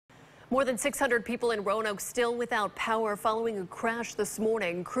More than 600 people in Roanoke still without power following a crash this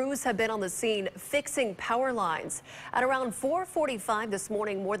morning. Crews have been on the scene fixing power lines. At around 4:45 this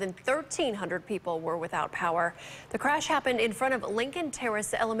morning, more than 1,300 people were without power. The crash happened in front of Lincoln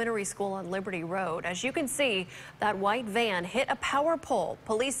Terrace Elementary School on Liberty Road. As you can see, that white van hit a power pole.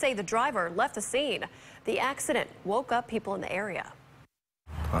 Police say the driver left the scene. The accident woke up people in the area.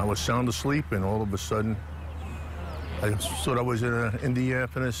 I was sound asleep, and all of a sudden, I thought I was in an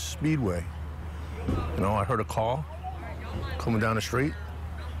Indianapolis Speedway. You know, I heard a car coming down the street.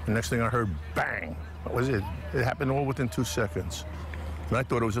 The next thing I heard, bang. That was it. It happened all within 2 seconds. And I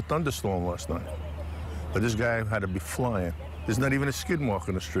thought it was a thunderstorm last night. But this guy had to be flying. There's not even a skid mark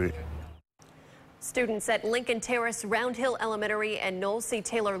on the street. Students at Lincoln Terrace, Round Hill Elementary, and Noel C.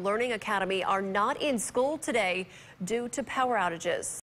 Taylor Learning Academy are not in school today due to power outages.